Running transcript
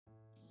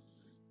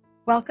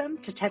Welcome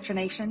to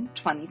TetraNation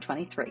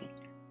 2023.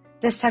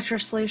 This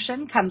Tetra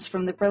solution comes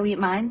from the brilliant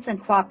minds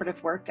and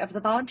cooperative work of the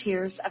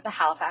volunteers of the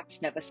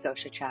Halifax, Nova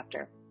Scotia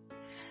chapter.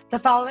 The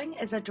following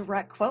is a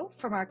direct quote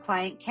from our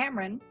client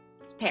Cameron's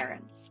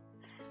parents.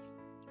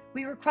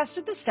 We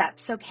requested the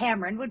steps so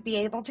Cameron would be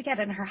able to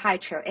get in her high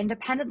chair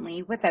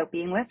independently without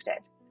being lifted.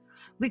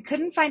 We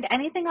couldn't find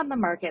anything on the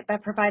market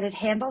that provided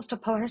handles to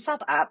pull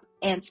herself up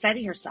and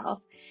steady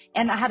herself,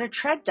 and that had a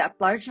tread depth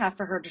large enough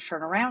for her to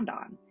turn around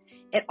on.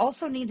 It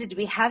also needed to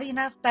be heavy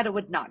enough that it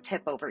would not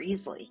tip over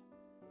easily.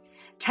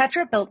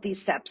 Tetra built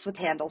these steps with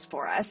handles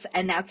for us,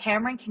 and now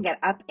Cameron can get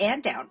up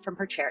and down from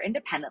her chair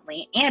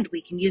independently, and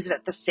we can use it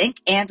at the sink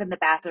and in the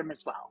bathroom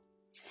as well.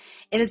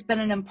 It has been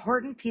an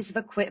important piece of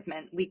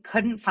equipment we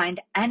couldn't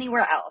find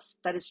anywhere else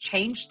that has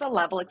changed the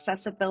level of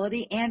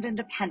accessibility and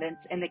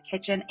independence in the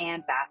kitchen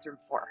and bathroom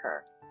for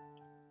her.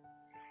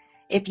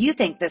 If you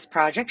think this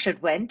project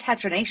should win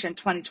TetraNation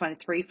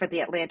 2023 for the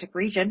Atlantic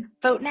region,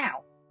 vote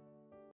now.